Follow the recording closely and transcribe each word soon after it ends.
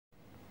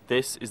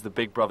This is the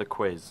Big Brother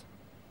quiz.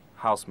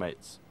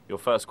 Housemates, your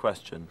first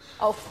question.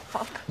 Oh,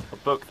 fuck. A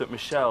book that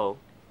Michelle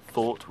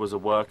thought was a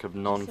work of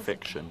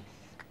non-fiction.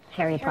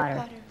 Harry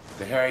Potter.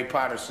 The Harry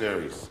Potter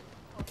series.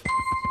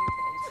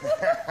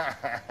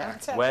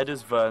 Where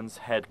does Vern's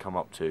head come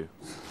up to?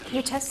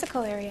 Your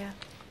testicle area.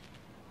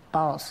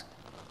 Balls.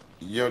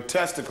 Your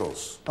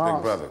testicles, Balls.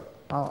 Big Brother.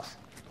 Balls.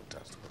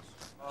 Testicles.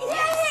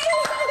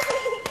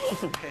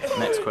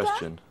 Next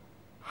question.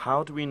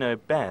 How do we know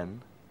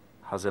Ben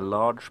has a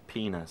large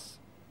penis?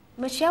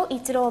 Michelle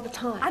eats it all the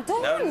time. I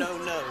don't.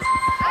 No.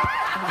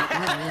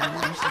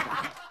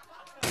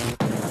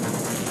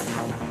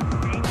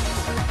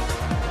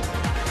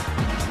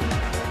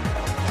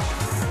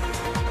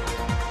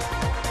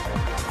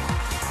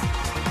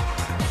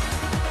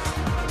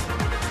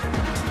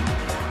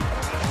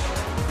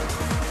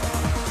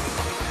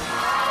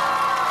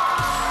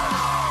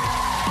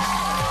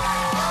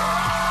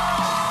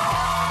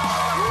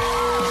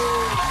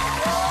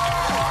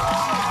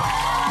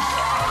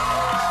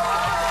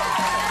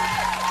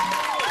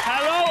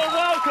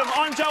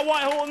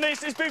 Whitehall, and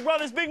this is Big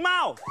Brother's Big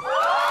Mouth.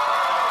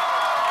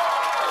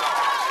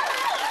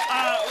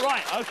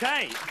 Right,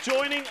 OK.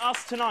 Joining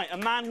us tonight, a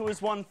man who has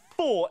won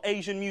 4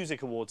 Asian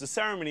Music Awards, a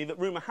ceremony that,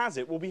 rumour has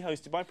it, will be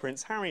hosted by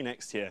Prince Harry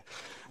next year.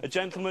 A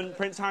gentleman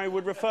Prince Harry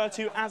would refer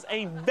to as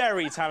a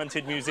very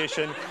talented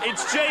musician.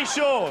 It's Jay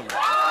Sean.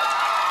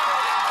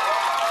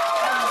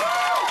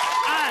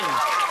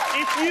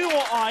 If you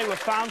or I were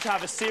found to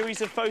have a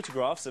series of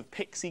photographs of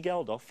Pixie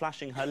Geldof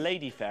flashing her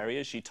lady fairy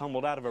as she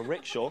tumbled out of a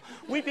rickshaw,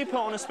 we'd be put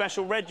on a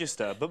special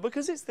register. But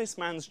because it's this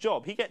man's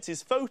job, he gets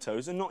his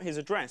photos and not his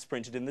address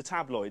printed in the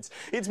tabloids.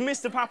 It's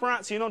Mr.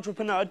 Paparazzi and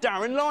entrepreneur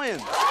Darren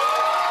Lyons.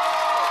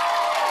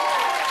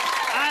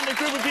 And a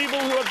group of people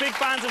who are big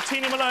fans of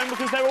Tina Malone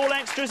because they're all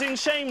extras in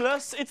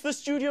Shameless. It's the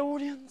studio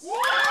audience.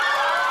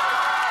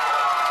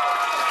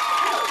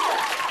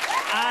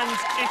 And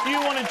if you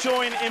want to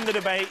join in the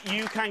debate,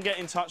 you can get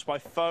in touch by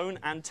phone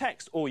and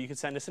text, or you can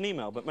send us an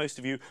email. But most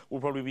of you will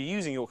probably be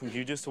using your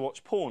computers to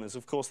watch porn, as,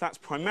 of course, that's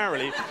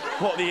primarily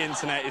what the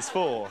internet is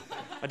for.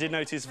 I did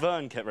notice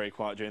Vern kept very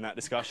quiet during that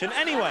discussion.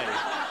 Anyway,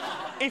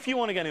 if you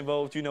want to get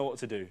involved, you know what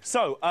to do.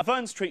 So,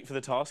 Vern's treat for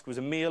the task was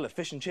a meal of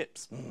fish and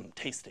chips.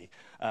 Tasty.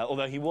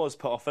 Although he was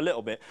put off a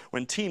little bit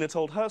when Tina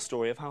told her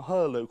story of how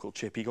her local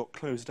chippy got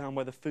closed down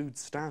by the Food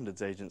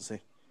Standards Agency.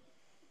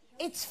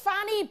 It's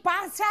funny,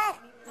 butter.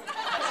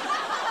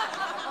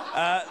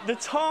 The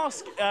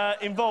task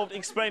involved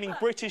explaining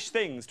British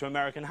things to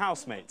American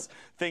housemates.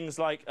 Things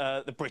like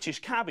the British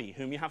cabbie,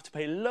 whom you have to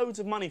pay loads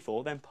of money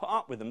for, then put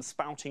up with them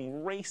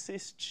spouting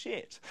racist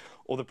shit.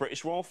 Or the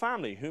British royal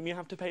family, whom you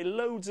have to pay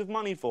loads of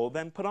money for,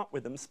 then put up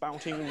with them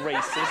spouting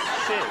racist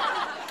shit.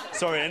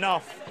 Sorry,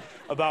 enough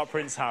about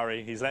Prince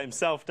Harry. He's let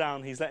himself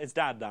down, he's let his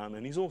dad down,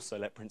 and he's also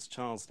let Prince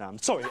Charles down.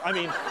 Sorry, I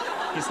mean,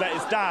 he's let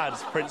his dad,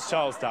 Prince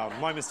Charles, down.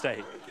 My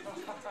mistake.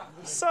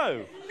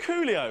 So,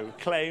 Coolio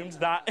claimed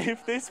that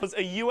if this was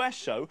a US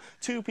show,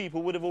 2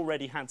 people would have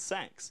already had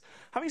sex.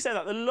 Having said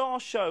that, the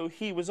last show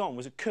he was on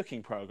was a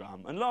cooking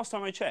programme, and last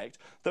time I checked,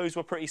 those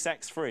were pretty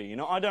sex-free. You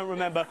know, I don't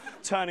remember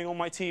turning on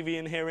my TV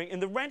and hearing, in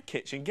the Red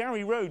Kitchen,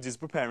 Gary Rhodes is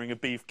preparing a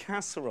beef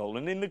casserole,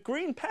 and in the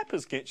Green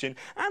Peppers kitchen,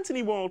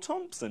 Anthony Worrell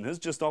Thompson has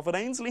just offered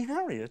Ainsley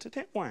Harriott a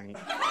tit wang.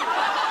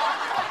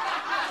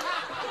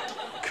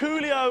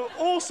 Coolio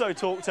also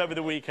talked over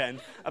the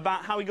weekend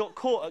about how he got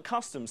caught at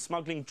customs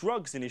smuggling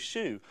drugs in his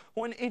shoe.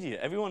 What an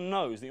idiot. Everyone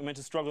knows that you're meant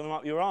to struggle them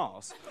up your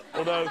arse.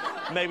 Although,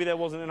 maybe there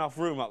wasn't enough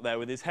room up there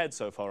with his head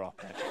so far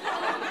up it.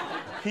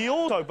 He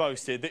also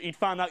boasted that he'd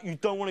found out you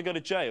don't want to go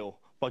to jail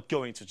by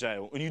going to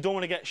jail, and you don't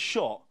want to get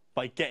shot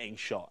by getting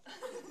shot.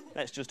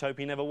 Let's just hope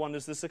he never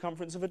wonders the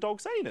circumference of a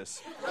dog's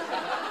anus.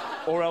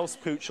 Or else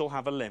Pooch will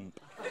have a limp.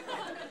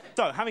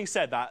 So, having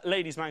said that,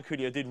 ladies' man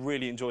Coolio did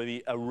really enjoy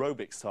the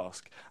aerobics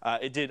task.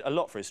 It did a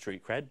lot for his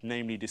street cred,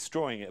 namely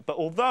destroying it. But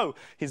although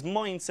his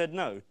mind said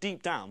no,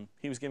 deep down,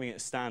 he was giving it a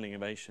standing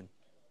ovation.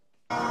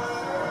 This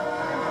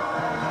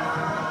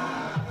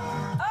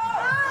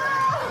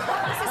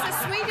is a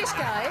Swedish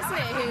guy, isn't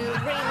it, who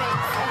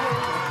remakes...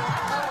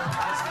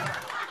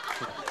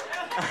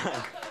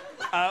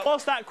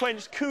 Whilst that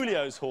quenched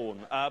Coolio's horn,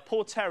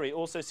 poor Terry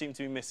also seemed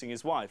to be missing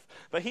his wife.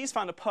 But he's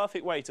found a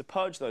perfect way to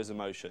purge those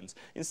emotions.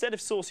 Instead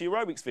of saucy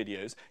aerobics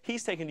videos,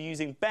 he's taken to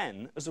using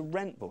Ben as a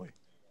rent boy.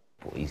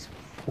 But he's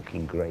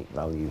fucking great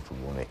value for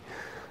money.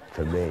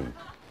 For me,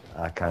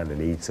 I kind of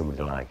need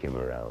somebody like him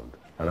around.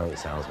 I know it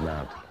sounds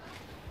mad,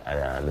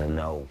 and I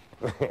know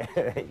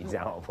he's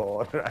out of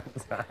order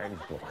at times,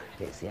 but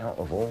it's the out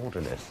of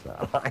orderness that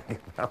I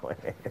like about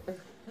it.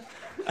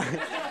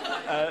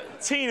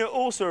 Tina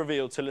also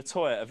revealed to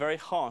LaToya a very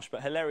harsh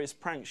but hilarious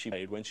prank she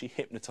made when she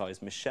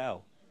hypnotised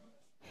Michelle.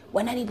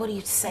 When anybody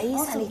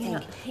says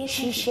anything,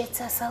 she shits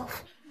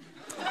herself.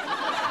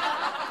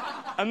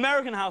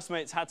 American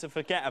housemates had to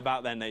forget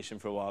about their nation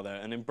for a while, though,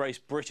 and embrace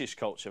British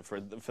culture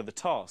for the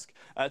task.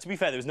 To be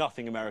fair, there was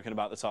nothing American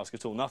about the task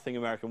at all, nothing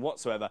American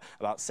whatsoever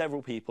about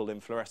several people in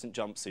fluorescent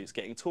jumpsuits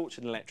getting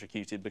tortured and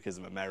electrocuted because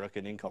of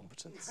American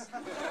incompetence.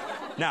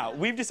 Now,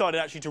 we've decided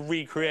actually to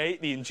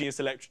recreate the ingenious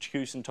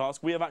electrocution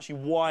task. We have actually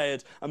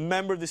wired a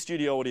member of the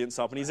studio audience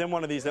up, and he's in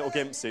one of these little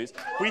gimp suits.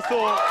 We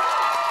thought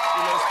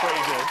he looks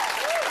pretty good.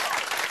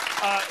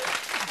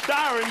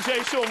 Darren,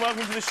 Jay, Sean,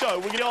 welcome to the show.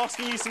 We're going to be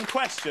asking you some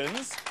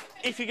questions.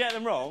 If you get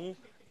them wrong,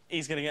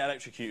 he's going to get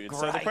electrocuted. Great.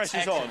 So the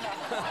pressure's on.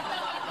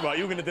 Right,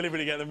 you're going to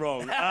deliberately get them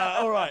wrong.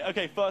 All right,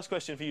 OK, first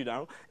question for you,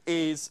 Darryl,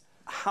 is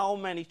how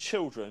many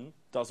children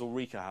does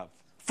Ulrika have?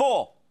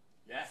 4.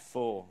 Yeah.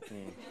 4.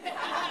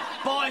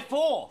 By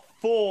 4?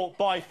 4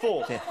 by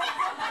 4. Yeah.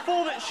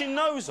 4 that she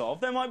knows of.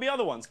 There might be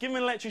other ones. Give him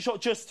an electric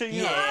shock just to,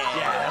 you know.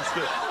 Yeah, that's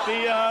good.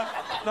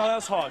 No,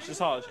 that's harsh. That's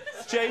harsh.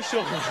 Jay,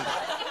 Sean.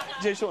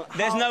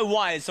 There's no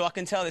wires, so I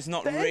can tell it's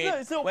not real. No,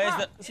 it's a little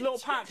pack. It's a little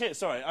pack here,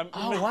 sorry.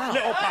 Oh, wow.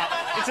 Little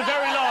pack. It's a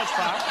very large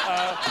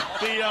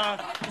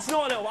pack. It's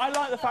not a little... I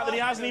like the fact that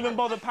he hasn't even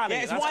bothered padding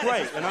it. That's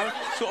great, you know?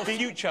 Sort of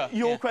future.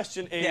 Your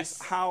question is,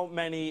 how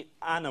many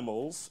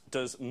animals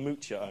does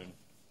Mucha own?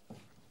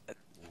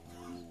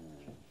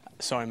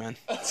 Sorry, man.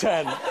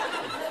 10.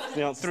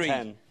 The answer's 3.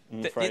 10,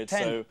 I'm afraid.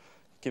 10. So,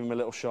 give him a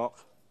little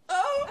shock.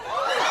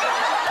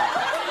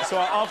 So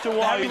after a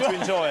while, you need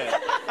to enjoy it.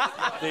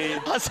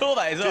 I saw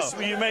that as well. Just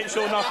you make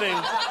sure nothing...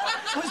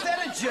 Was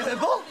that a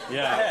gerbil?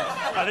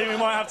 Yeah. I think we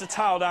might have to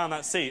towel down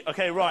that seat.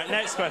 OK, right,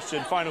 next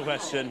question, final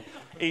question.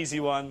 Easy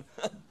one.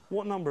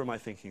 What number am I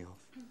thinking of?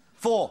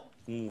 4.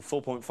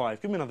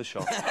 4.5. Give me another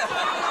shot.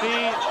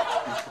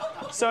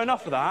 So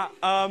enough of that.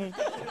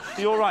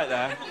 You're all right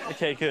there.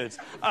 OK, good.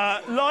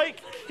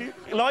 Like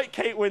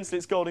Kate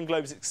Winslet's Golden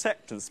Globes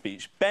acceptance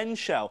speech, Ben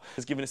Shell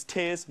has given us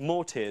tears,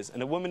 more tears,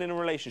 and a woman in a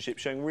relationship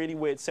showing really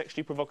weird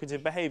sexually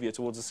provocative behaviour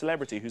towards a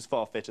celebrity who's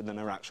far fitter than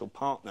her actual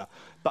partner.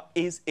 But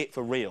is it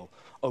for real?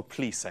 Oh,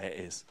 please say it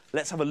is.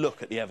 Let's have a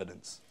look at the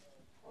evidence.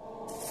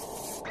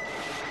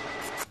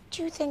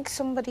 Do you think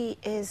somebody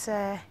is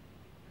a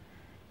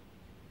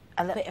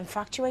little bit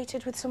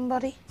infatuated with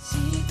somebody?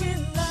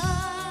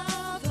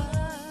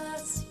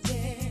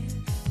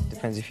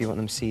 Depends if you want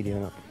them seedy or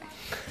not.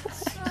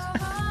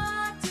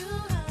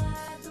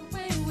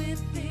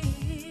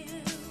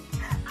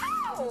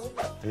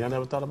 Y'all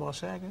never thought about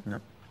shagging? No.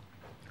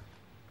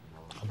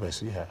 I bet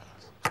she has.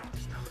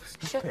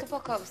 Shut the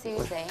fuck up,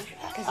 Susie,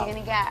 because you're going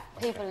to get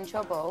people in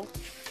trouble.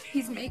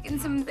 He's making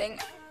something,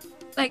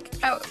 like,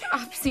 out of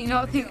absolutely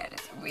nothing, and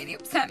it's really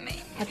upset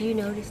me. Have you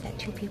noticed that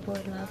 2 people are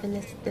in love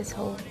in this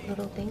whole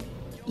little thing?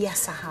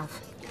 Yes, I have.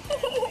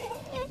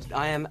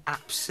 I am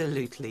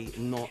absolutely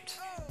not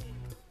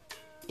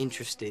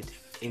interested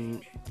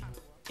in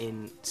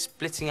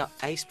splitting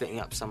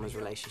up someone's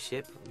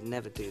relationship.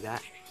 Never do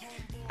that.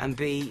 And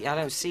B, I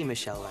don't see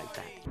Michelle like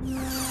that.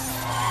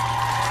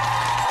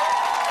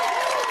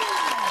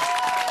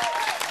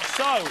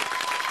 So,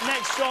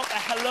 next stop, a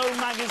Hello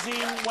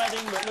Magazine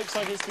wedding that looks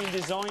like it's been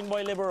designed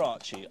by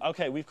Liberace.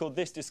 OK, we've called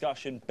this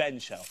discussion Ben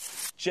Shell.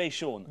 Jay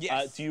Sean,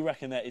 yes. Do you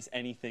reckon there is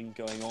anything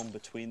going on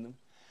between them?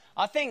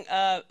 I think,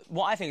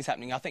 what I think is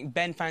happening, I think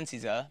Ben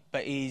fancies her,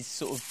 but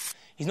he's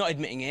not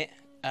admitting it.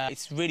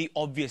 It's really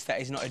obvious that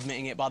he's not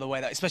admitting it, by the way,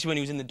 that, especially when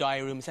he was in the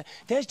diary room and said,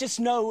 there's just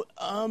no,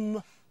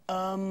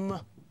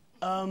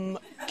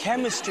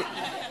 chemistry.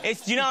 Do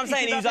you know what I'm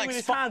saying? He was like... with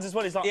his hands as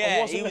well, he's like, yeah,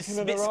 I wasn't he was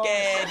looking a bit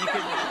scared.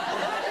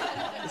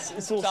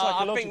 It's all so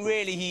psychological. I think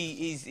really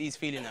he's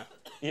feeling her.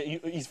 Yeah,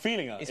 he's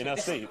feeling her in her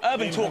seat.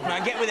 Urban talk,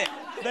 man, get with it.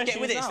 There Get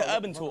with it, now. it's the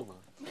urban talk.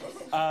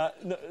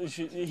 No,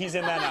 he's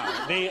in there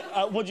now.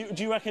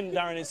 Do you reckon,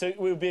 Darren, it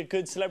would be a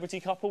good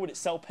celebrity couple? Would it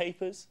sell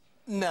papers?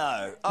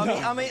 No.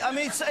 I mean,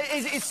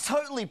 it's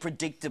totally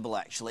predictable,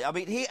 actually. I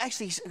mean, he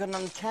actually's got an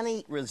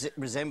uncanny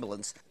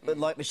resemblance, but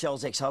like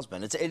Michelle's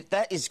ex-husband.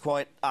 That is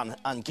quite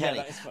uncanny.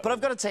 Yeah, but I've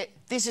got to tell you,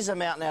 this is a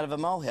mountain out of a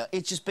molehill.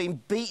 It's just been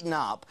beaten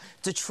up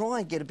to try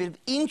and get a bit of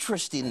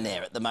interest in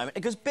there at the moment,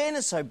 because Ben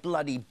is so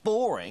bloody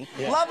boring.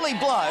 Yeah. Lovely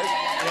bloke,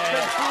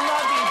 but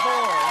bloody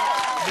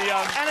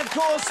boring. And, of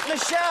course,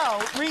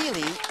 Michelle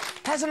really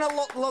hasn't a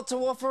lot to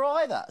offer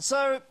either.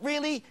 So,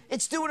 really,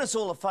 it's doing us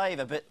all a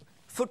favour, but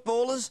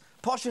footballers...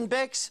 Posh and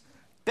Becks,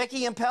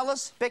 Buckingham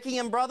Palace,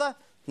 Buckingham brother,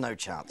 no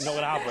chance. Not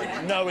going to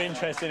happen. No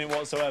interest in it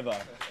whatsoever.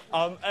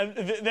 And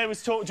there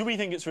was talk... Do we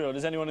think it's real?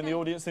 Does anyone in the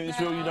audience think it's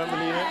real? You don't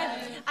believe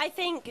it? I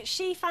think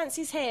she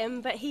fancies him,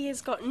 but he has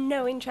got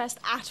no interest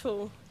at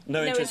all.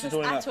 No interest at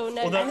all.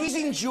 And he's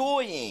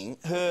enjoying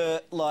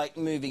her, like,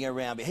 moving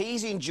around.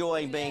 He's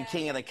enjoying being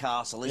king of the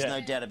castle, there's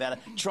no doubt about it,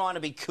 trying to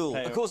be cool.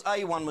 Of course,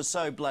 A1 was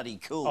so bloody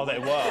cool. Oh, they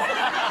were.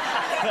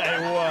 They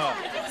were.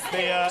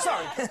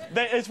 Sorry.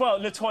 As well,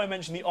 Latoya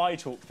mentioned the eye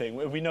talk thing.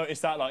 We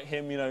noticed that, like,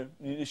 him, you know,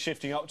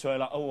 shifting up to her,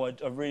 like, oh, I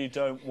really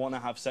don't want to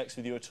have sex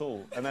with you at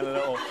all. And then a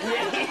little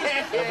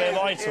bit of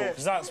eye talk,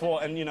 because that's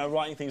what, and, you know,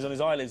 writing things on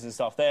his eyelids and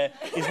stuff. There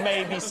is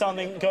maybe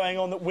something going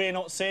on that we're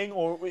not seeing,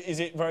 or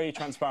is it very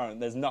transparent?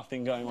 There's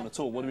nothing going on at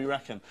all. What do we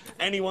reckon?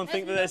 Anyone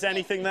think that there's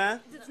anything there?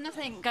 There's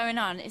nothing going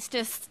on. It's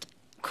just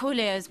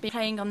Coolio's been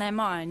playing on their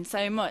mind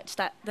so much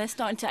that they're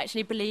starting to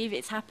actually believe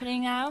it's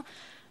happening now.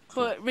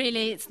 But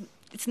really,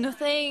 it's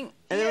nothing.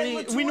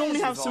 We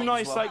normally have some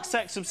nice, like,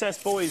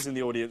 sex-obsessed boys in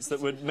the audience that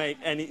would make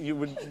you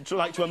would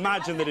like to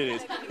imagine that it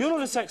is. You're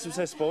not a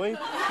sex-obsessed boy.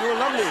 You're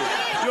lovely.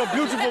 You're a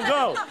beautiful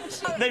girl.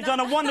 They've done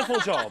a wonderful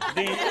job.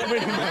 Really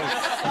nice.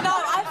 No,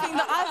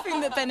 I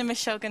think that Ben and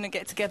Michelle are going to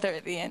get together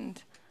at the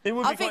end. It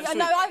would be quite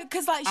sweet.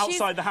 Because like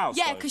outside the house.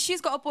 Yeah, because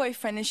she's got a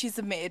boyfriend and she's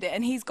admitted it,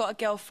 and he's got a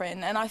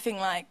girlfriend, and I think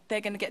like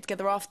they're going to get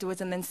together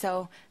afterwards and then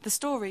sell the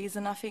stories,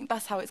 and I think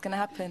that's how it's going to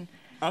happen.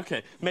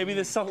 OK, maybe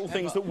there's subtle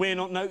things that we're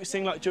not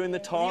noticing, like during the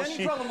task,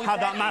 she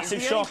had that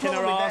massive shock in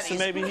her ass, and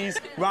maybe he's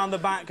round the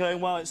back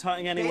going, well, it's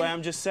hurting anyway,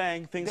 I'm just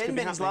saying, things could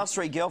be happening. Ben's last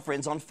 3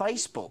 girlfriends on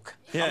Facebook.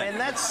 Yeah. I mean,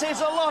 that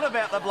says a lot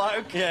about the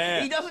bloke. Yeah,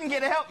 yeah. He doesn't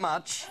get out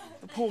much.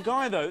 The poor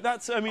guy, though,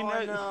 that's, I mean...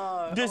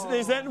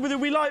 do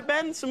we like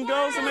Ben? Some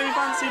girls that maybe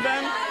fancy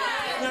Ben?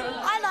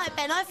 Yeah. I like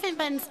Ben.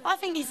 I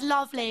think he's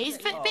lovely. He's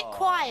a bit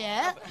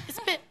quiet. It's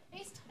a bit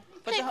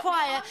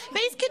quiet,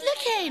 but he's good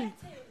looking.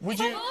 Would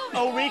you...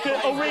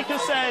 Ulrika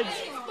said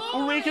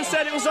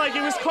it was like he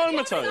was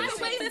comatose.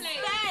 It's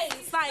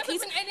like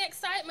he's any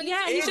excitement.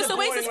 Yeah, he's just a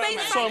waste of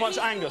space. So much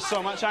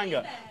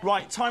anger.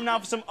 Right, time now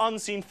for some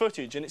unseen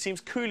footage, and it seems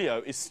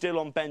Coolio is still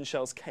on Ben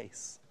Shell's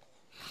case.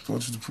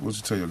 What you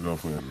tell your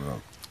girlfriend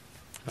about?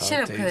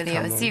 Shut up,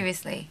 Coolio,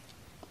 seriously.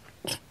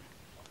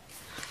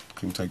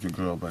 Can you take your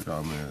girl back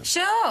out, man?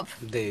 Shut up!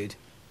 Dude.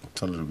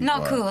 Tell her to be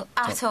Not quiet. cool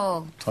at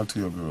all. Talk to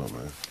your girl,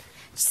 man.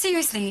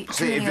 Seriously,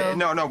 See, Coolio.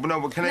 no,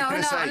 but can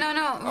I say... No,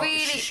 Oh, really.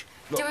 shh.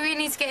 Do we really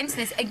need to get into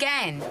this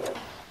again?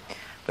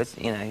 But,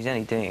 you know, he's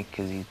only doing it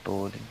because he's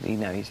bored. You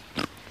know, it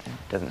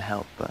doesn't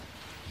help, but...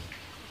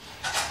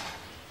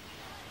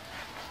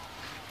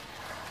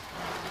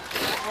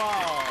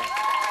 Wow.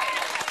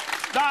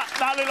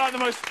 That looked like the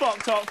most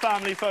fucked up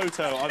family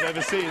photo I've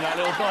ever seen, that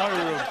little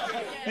diary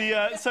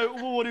room. So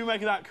what do we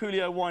make of that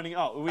Coolio winding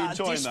up? Are we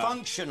enjoying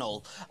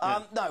dysfunctional.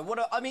 that?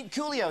 No, I mean,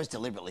 Coolio is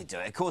deliberately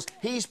doing it. Of course,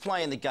 he's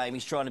playing the game.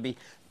 He's trying to be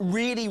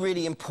really,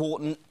 really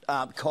important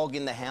cog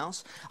in the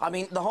house. I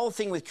mean, the whole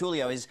thing with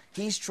Coolio is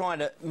he's trying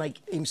to make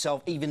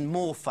himself even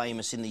more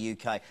famous in the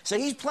UK. So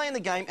he's playing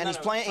the game, and he's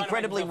playing it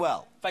incredibly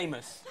well.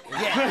 Famous.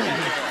 Yeah.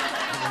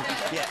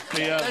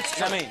 That's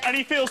true. And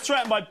he feels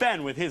threatened by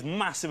Ben with his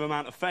massive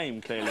amount of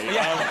fame, clearly.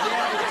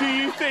 Do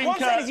you think...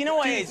 What I'm saying is, you know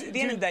what it is? At the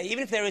end of the day,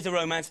 even if there is a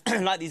romance,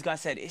 like these guys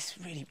said, it's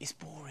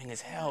boring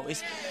as hell.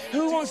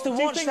 Who wants to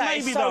watch that?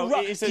 Maybe, it's so though,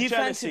 it's a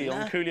jealousy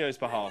on that? Coolio's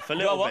behalf, a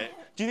little bit.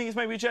 Do you think it's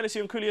maybe a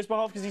jealousy on Coolio's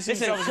behalf because he sees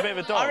himself as a bit of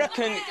a dog? I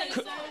reckon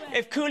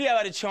if Coolio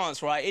had a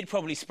chance, right, he'd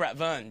probably sprat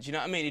Vern. Do you know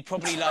what I mean? He'd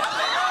probably, like...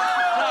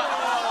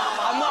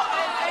 I'm not...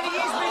 And he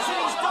is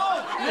missing his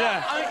dog!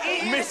 Yeah. I mean,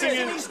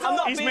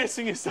 he's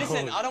missing his dog.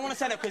 Listen, I don't want to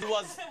say that because it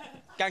was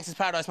Gangster's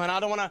Paradise, man. I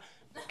don't want to...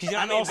 You know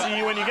and also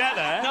you when you get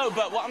there. No,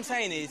 but what I'm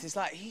saying is, it's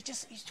like, he's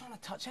trying to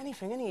touch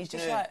anything, isn't he? He's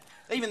just like...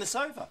 Even the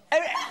sofa.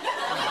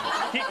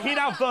 He'd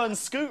outburn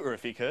Scooter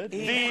if he could.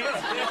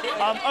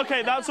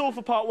 OK, that's all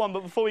for part 1,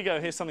 but before we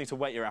go, here's something to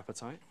whet your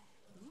appetite.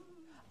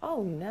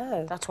 Oh,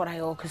 no. That's what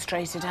I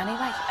orchestrated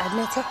anyway.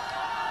 Admit it.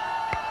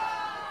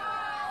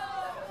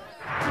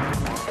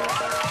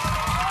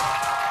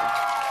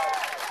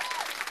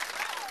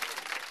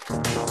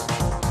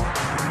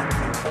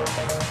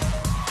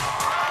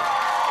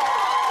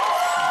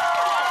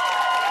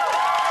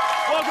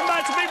 Welcome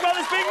back to Big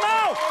Brother's Big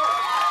Mouth!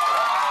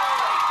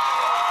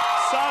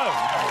 So,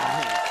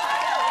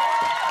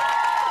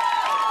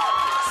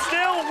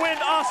 still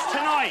with us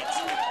tonight,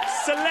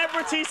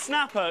 celebrity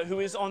snapper who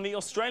is on the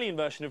Australian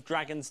version of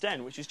Dragon's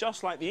Den, which is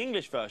just like the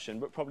English version,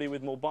 but probably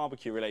with more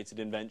barbecue-related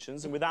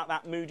inventions and without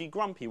that moody,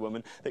 grumpy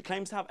woman that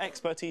claims to have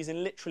expertise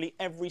in literally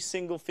every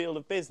single field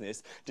of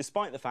business,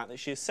 despite the fact that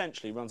she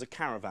essentially runs a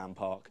caravan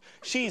park.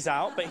 She's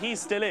out, but he's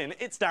still in.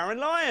 It's Darren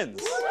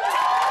Lyons.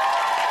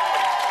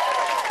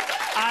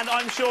 And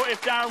I'm sure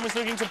if Darren was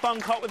looking to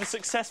bunk up with a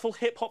successful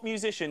hip-hop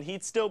musician,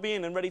 he'd still be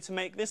in and ready to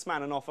make this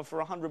man an offer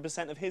for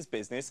 100% of his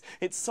business.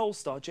 It's Soul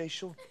Star Jay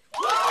Sean.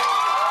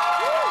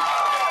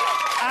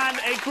 And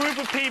a group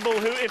of people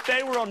who, if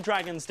they were on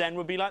Dragon's Den,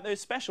 would be like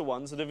those special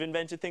ones that have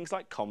invented things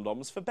like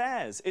condoms for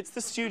bears. It's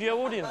the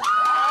studio audience.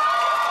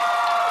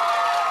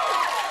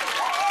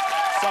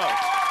 So,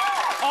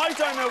 I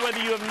don't know whether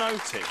you have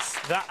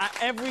noticed that at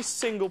every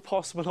single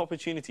possible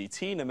opportunity,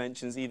 Tina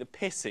mentions either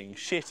pissing,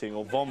 shitting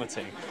or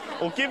vomiting,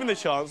 or given the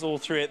chance, all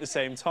three at the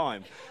same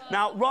time.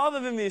 Now, rather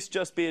than this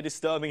just be a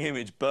disturbing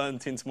image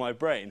burnt into my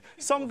brain,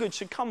 some good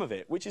should come of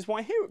it, which is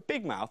why here at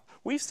Big Mouth,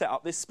 we've set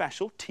up this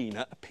special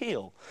Tina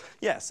appeal.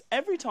 Yes,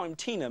 every time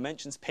Tina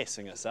mentions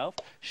pissing herself,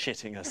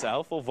 shitting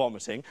herself or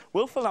vomiting,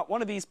 we'll fill up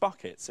one of these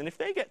buckets, and if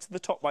they get to the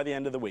top by the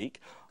end of the week,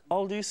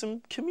 I'll do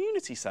some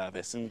community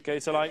service and go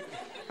to, like,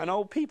 an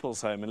old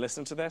people's home and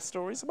listen to their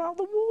stories about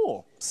the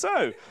war.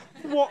 So,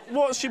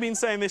 what's she been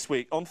saying this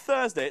week? On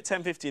Thursday at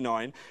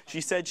 10:59, she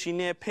said she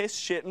near pissed,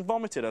 shit and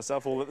vomited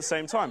herself all at the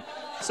same time.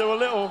 So a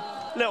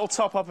little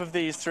top-up of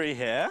these three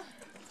here.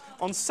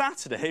 On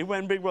Saturday,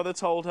 when Big Brother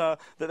told her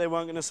that they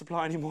weren't going to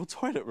supply any more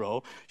toilet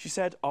roll, she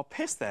said, "I'll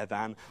piss there,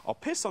 Dan. I'll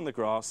piss on the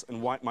grass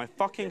and wipe my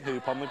fucking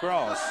hoop on the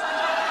grass."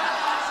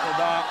 So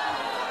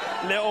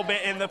that little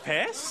bit in the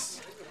piss.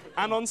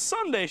 And on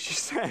Sunday, she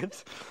said,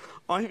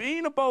 "I've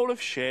eaten a bowl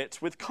of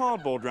shit with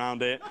cardboard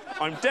round it.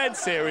 I'm dead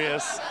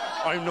serious.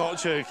 I'm not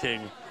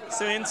joking."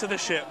 So into the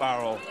shit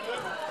barrel.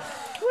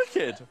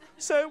 Wicked.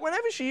 So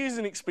whenever she uses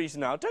an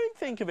expression now, don't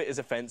think of it as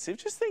offensive.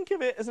 Just think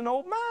of it as an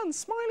old man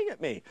smiling at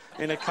me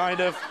in a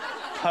kind of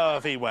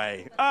pervy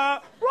way.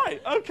 Right,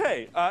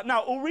 OK.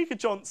 Now, Ulrika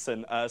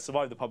Johnson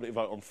survived the public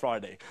vote on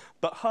Friday,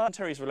 but her and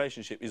Terry's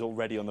relationship is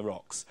already on the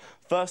rocks.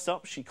 First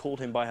up, she called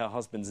him by her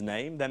husband's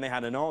name. Then they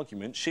had an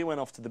argument. She went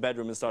off to the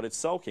bedroom and started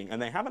sulking,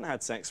 and they haven't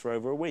had sex for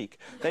over a week.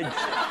 They're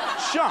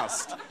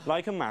just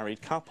like a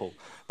married couple.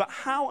 But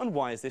how and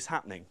why is this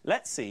happening?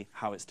 Let's see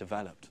how it's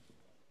developed.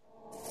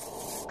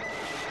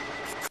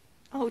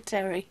 Oh,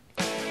 Terry.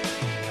 He's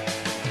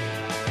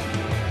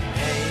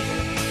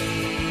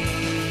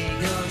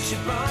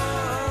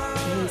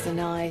a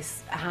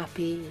nice,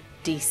 happy,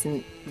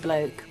 decent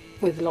bloke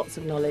with lots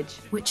of knowledge.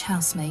 Which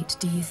housemate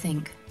do you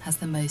think has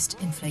the most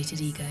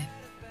inflated ego?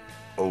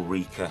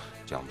 Ulrika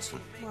Johnson.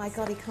 My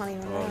God, he can't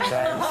even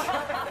remember.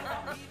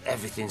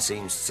 Everything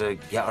seems to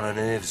get on her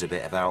nerves a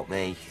bit about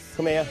me.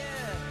 Come here.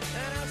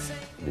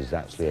 There's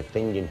actually a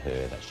thing in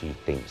her that she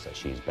thinks that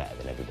she's better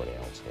than everybody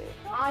else here.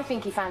 I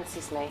think he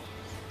fancies me.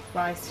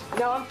 Right.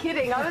 No, I'm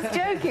kidding. I was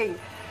joking.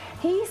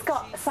 He's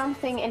got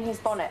something in his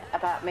bonnet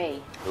about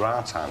me. There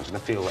are times when I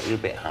feel like you're a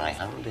bit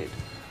high-handed.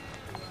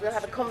 We'll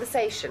have a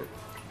conversation.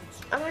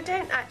 And I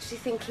don't actually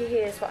think he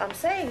hears what I'm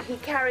saying. He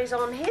carries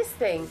on his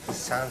thing.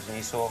 Sounds when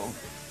you sort of...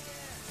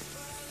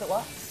 But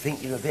what?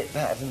 think you're a bit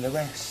better than the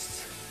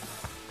rest.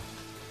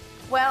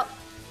 Well,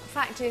 the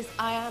fact is,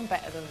 I am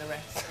better than the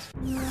rest.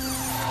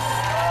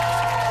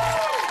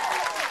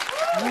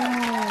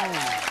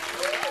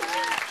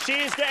 She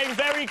is getting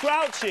very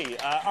grouchy.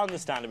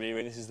 Understandably,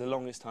 really, this is the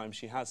longest time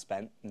she has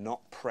spent not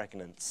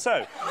pregnant.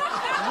 So,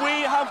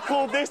 we have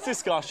called this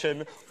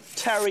discussion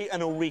Terry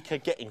and Ulrika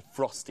getting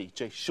frosty.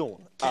 Jay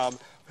Sean,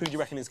 who do you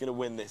reckon is going to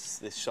win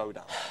this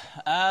showdown?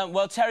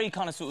 Well, Terry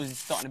kind of sort of is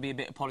starting to be a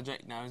bit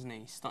apologetic now, isn't he?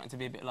 He's starting to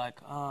be a bit like,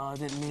 oh, I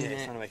didn't mean it. Yeah,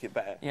 he's trying to make it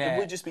better. Yeah. It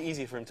would just be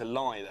easier for him to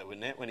lie, though,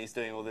 wouldn't it, when he's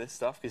doing all this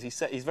stuff? Because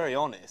he's very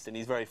honest and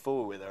he's very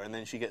forward with her, and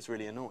then she gets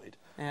really annoyed.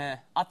 Yeah,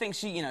 I think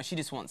she, you know, she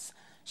just wants...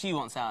 She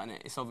wants out, and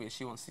it's obvious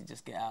she wants to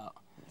just get out.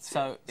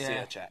 So, yeah. See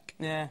her check.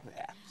 Yeah.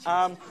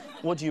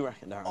 What do you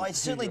reckon, Darren? I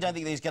certainly don't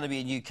think there's going to be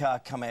a new car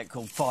come out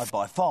called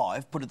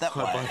 5x5, put it that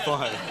way.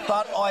 5x5.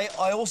 But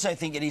I also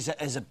think it is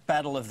a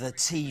battle of the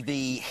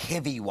TV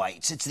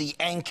heavyweights. It's the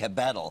anchor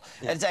battle.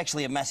 Yeah. And it's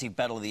actually a massive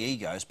battle of the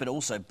egos, but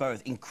also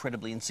both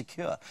incredibly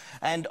insecure.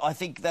 And I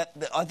think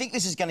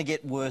this is going to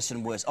get worse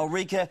and worse.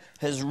 Ulrika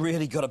has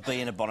really got a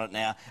bee in a bonnet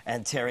now,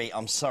 and Terry,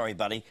 I'm sorry,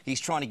 buddy, he's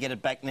trying to get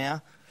it back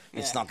now.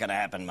 It's not going to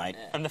happen, mate.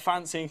 Yeah. And the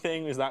fancying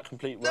thing, is that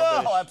complete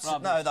rubbish? No,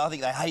 no, I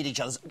think they hate each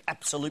other's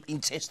absolute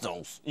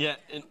intestines. Yeah,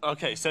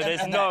 OK, so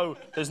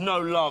there's no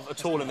love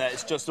at all in there.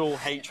 It's just all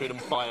hatred and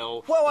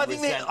bile. Well, I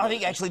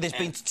think actually there's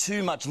been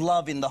too much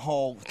love in the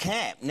whole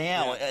camp.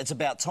 Now it's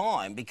about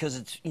time, because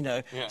it's, you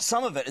know,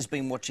 some of it has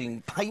been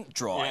watching paint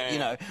dry, you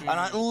know, and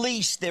at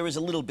least there is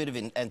a little bit of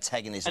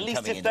antagonism coming in.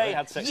 At least if they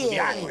had sex, it would be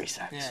angry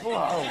sex. Yeah.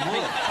 Oh,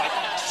 really?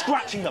 Like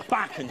scratching the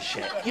back and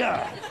shit.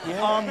 Yeah.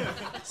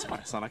 This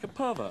might sound like a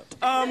pervert.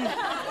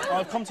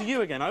 I've come to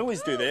you again. I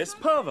always do this.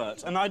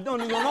 Pervert. And no, you're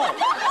not.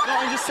 No,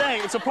 I'm just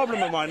saying, it's a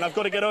problem of mine and I've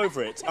got to get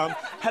over it.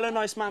 Hello,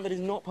 nice man that is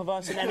not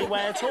perverse in any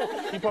way at all.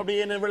 You're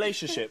probably in a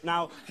relationship.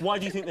 Now, why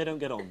do you think they don't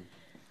get on?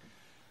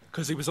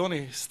 Because he was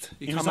honest.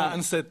 He came out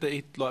and said that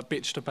he, like,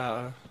 bitched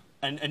about her.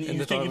 And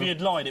you think if he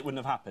had lied, it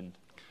wouldn't have happened?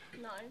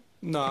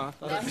 No.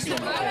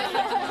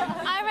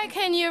 I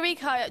reckon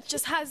Eureka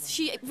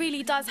she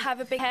really does have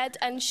a big head,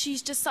 and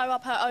she's just so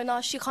up her own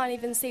arse she can't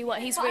even see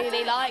what he's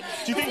really like.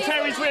 Do you think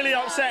Terry's really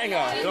upsetting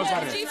her? Do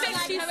you think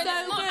she's so good?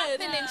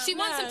 She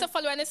wants him to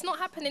follow her, and it's not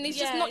happening. He's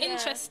just not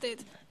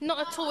interested. Not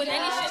at all in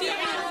any shit.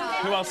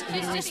 Who else are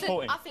you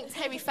supporting? I think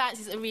Terry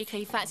fancies Eureka.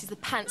 He fancies the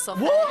pants off.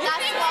 What?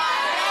 That's why.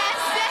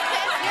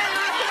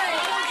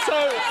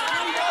 So,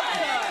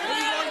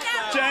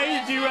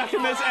 Jay, do you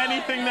reckon there's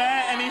anything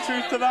there? Any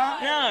truth to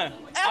that? No.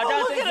 I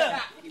don't think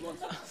that.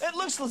 It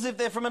looks as if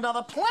they're from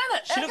another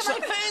planet. How can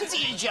they fancy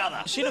each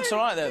other? She looks all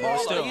right there, though,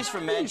 still. He's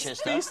from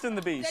Manchester. Beast and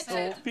the Beast,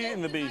 or Beauty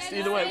and the Beast.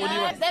 Either way, what do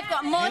you reckon? They've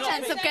got more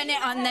chance of getting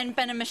it on than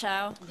Ben and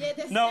Michelle.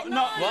 No,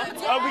 not what?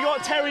 Oh, we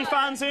got Terry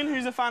fans in.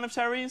 Who's a fan of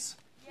Terry's?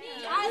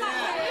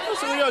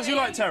 So you guys, you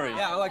like Terry?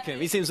 Yeah, I like him.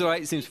 He seems all right.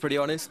 He seems pretty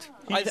honest.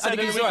 He I said think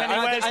in he's the right.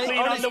 weekend he wears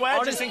clean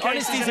underwear just in case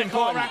honesty's he's in a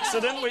car important.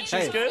 accident, which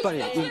is good. Buddy,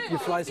 your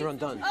flies are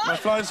undone. My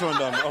flies are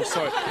undone. Oh,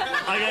 sorry.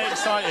 I get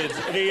excited.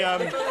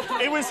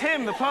 It was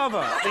him, the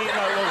pervert. No, it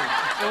wasn't.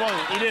 It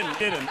wasn't. He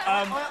didn't.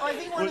 I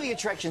think one of the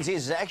attractions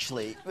is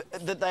actually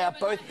that they are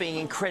both being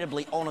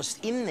incredibly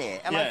honest in there,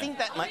 and I think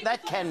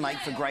that can make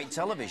for great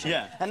television.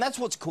 Yeah. And that's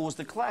what's caused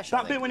the clash.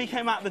 That bit when he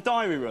came out of the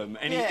diary room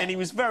and he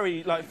was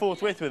very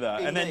forthwith with her,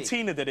 and then Indeed.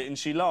 Tina did it and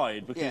she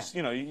lied because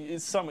you know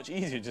it's so much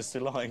easier just to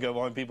lie and go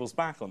behind people's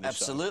back on this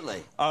show.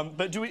 Absolutely.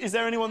 But is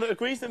there anyone that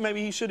agrees that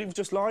maybe he should have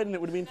just lied and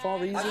it would have been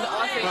far easier?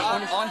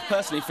 I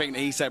personally think that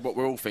he said what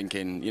we're all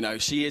thinking. You know,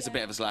 she is a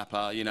bit of a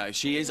slapper. You know,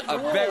 she is a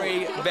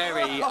very,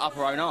 very up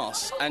her own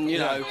arse, and you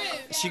know,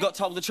 she got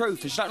told the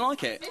truth and she don't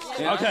like it.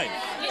 You know? Okay.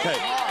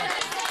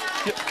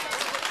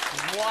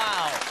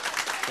 Wow.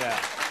 Yeah.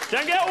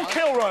 Don't get all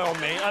Kilroy on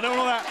me. I don't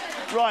want that.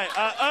 Right.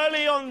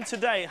 Early on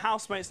today,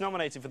 housemates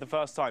nominated for the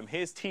first time.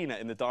 Here's Tina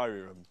in the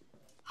diary room.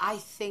 I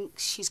think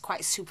she's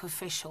quite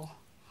superficial.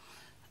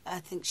 I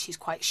think she's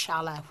quite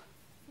shallow.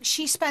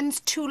 She spends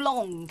too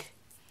long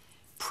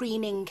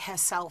preening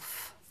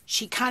herself.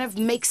 She kind of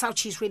makes out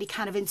she's really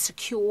kind of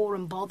insecure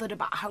and bothered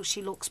about how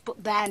she looks,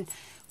 but then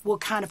will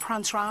kind of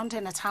prance around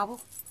in a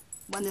towel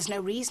when there's no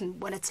reason,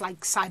 when it's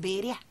like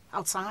Siberia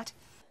outside.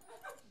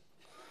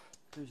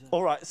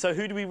 All right, so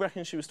who do we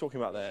reckon she was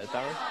talking about there,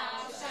 Darren?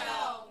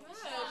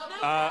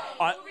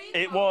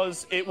 It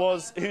was,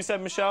 who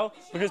said Michelle?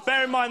 Because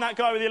bear in mind that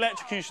guy with the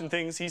electrocution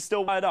things, he's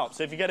still wired up,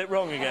 so if you get it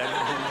wrong again,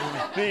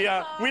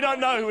 we don't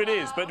know who it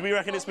is, but do we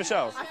reckon it's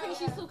Michelle? I think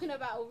she's talking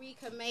about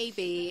Ulrika,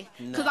 maybe.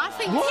 No. Because I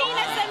think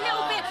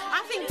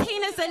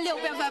Tina's a little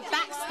bit of a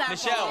backstabber.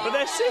 Michelle. But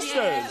they're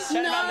sisters.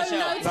 No,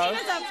 Michelle.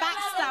 Tina's a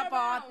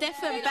backstabber,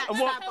 different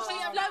backstabber.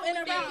 She's floating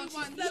around.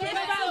 She's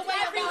floating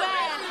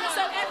everywhere.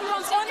 So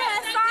everyone's on her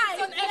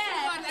side.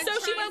 Yeah. So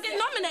she won't get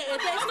nominated.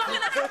 It's not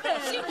going to happen.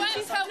 She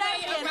works her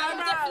way around,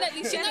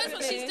 definitely. She knows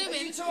what she's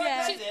doing.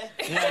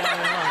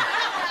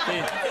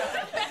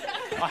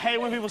 I hate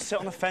when people sit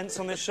on the fence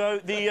on this show.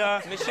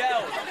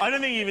 Michelle. I don't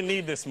think you even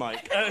need this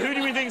mic. Who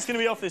do we think is going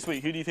to be off this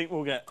week? Who do you think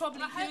we'll get? Probably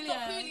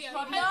Julia.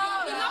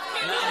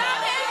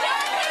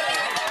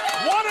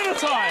 One at a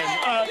time.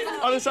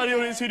 Other side of the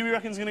audience, who do we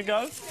reckon is going to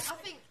go? I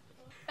think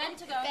Ben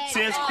to go.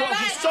 See, it's quite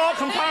a stark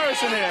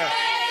comparison here.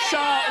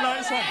 Sharp, no,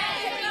 it's like...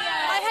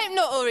 I hope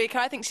not Ulrika.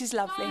 I think she's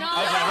lovely. Okay,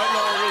 I hope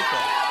not Ulrika.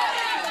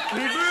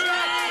 Who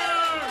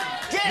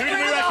do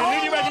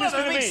you reckon it's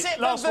going to be? Except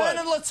for Last word.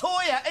 Vernon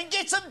Latoya, and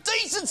get some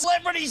decent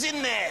celebrities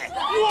in there.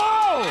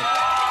 Whoa!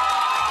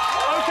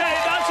 Okay,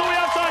 that's all we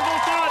have time for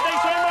tonight.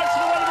 Thanks very much to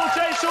the wonderful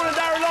Jay, Sean and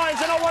Darren Lyons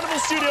and our wonderful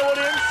studio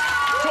audience.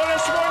 Join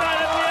us tomorrow night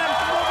at the